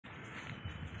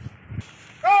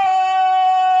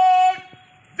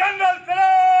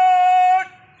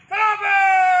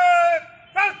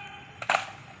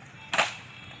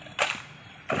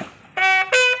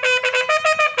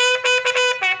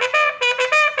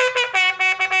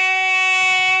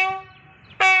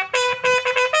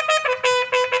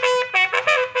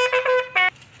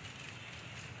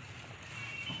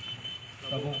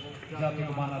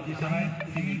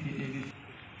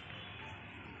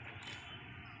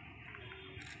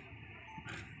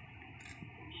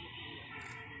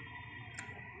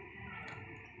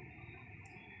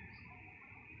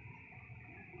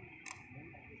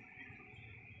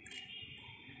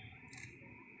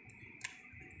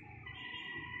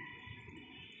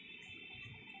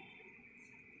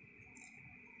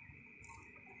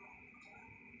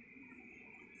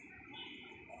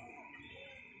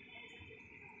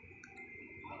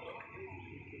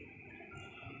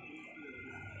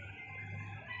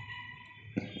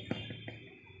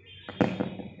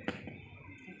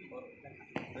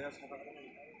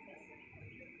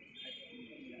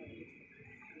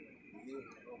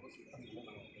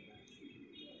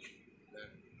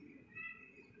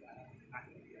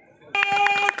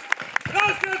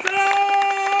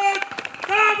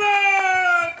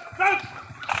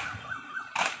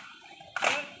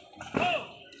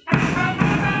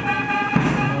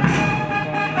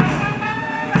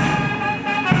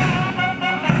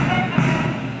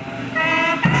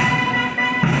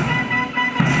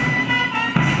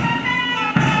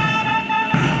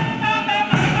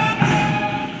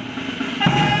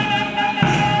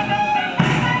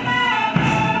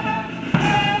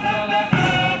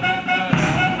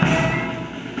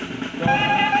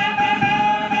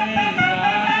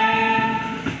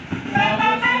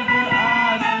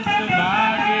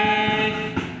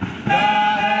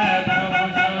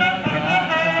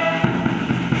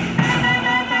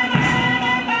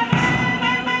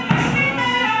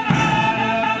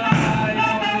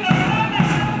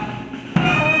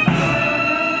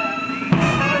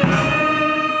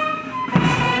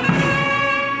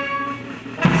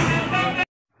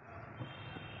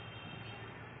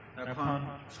এখন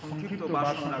সংক্ষিপ্ত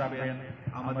ভাষণ রাখবেন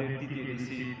আমাদের T.T.A.D.C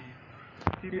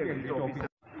officer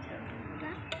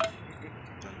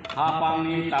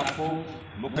Hapangni tapu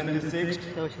bukan disik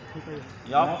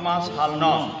yakmas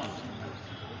halno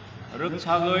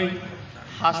rukchagoi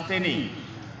hasteni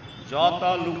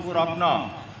jota lukurokno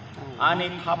ani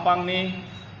khapangni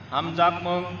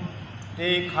hamjakmung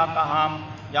T.T.A.D.C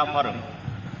yafarung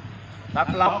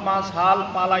taklapmas hal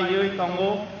palayoi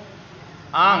tongo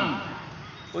ang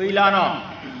uilano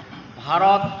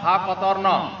Bharat ha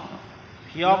kotorno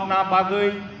phiyokna bagoi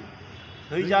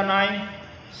theijanai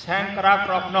sengkrak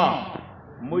rokno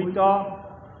muito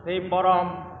tei borom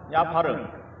yafarung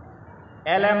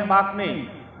elem bakni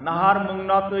nahar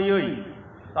mungno töyui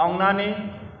tongnani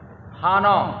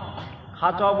hano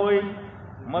khachobui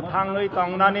mothangoi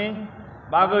tongnani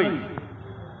bagoi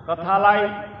kathalai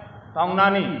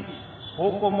tongnani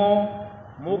hukumo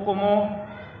mukumo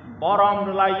borom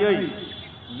rulayui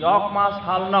yokmas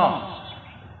halno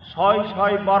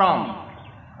soy borom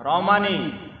romani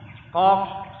kok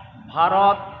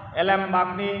Bharat elem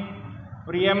bakni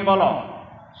priembolo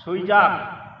suijak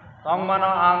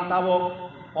tongmano ang tabok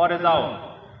pore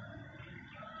jao.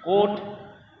 Quote,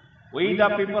 we the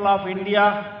people of India,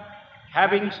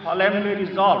 having solemnly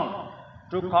resolved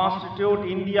to constitute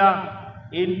India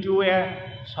into a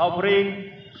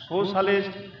sovereign,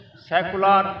 socialist,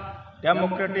 secular,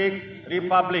 democratic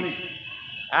republic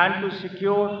and to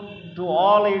secure to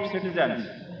all its citizens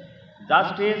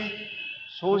justice,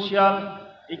 social,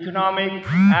 economic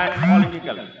and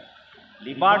political,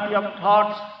 liberty of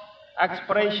thoughts,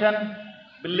 expression,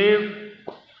 belief,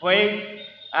 faith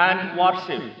and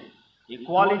worship,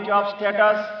 equality of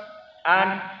status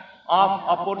and of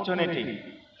opportunity,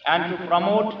 and to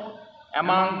promote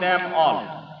among them all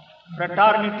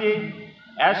fraternity,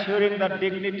 assuring the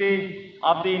dignity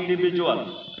of the individual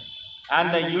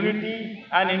and the unity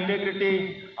and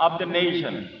integrity of the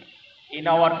nation. In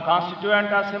our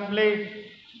Constituent Assembly,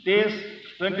 this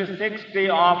 26th day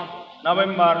of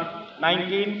November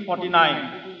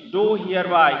 1949, do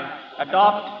hereby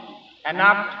adopt,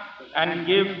 enact, and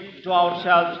give to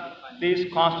ourselves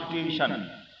this Constitution.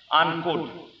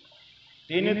 Unquote.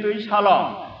 Tinitui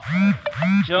salom,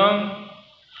 jeng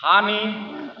hani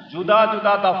juda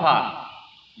dafa,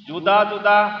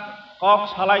 juda kok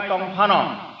salai tongphano,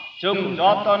 jeng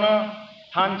jotono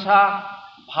thansa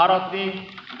Bharati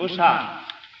busa.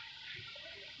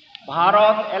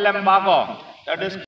 Bharat elem bago, that is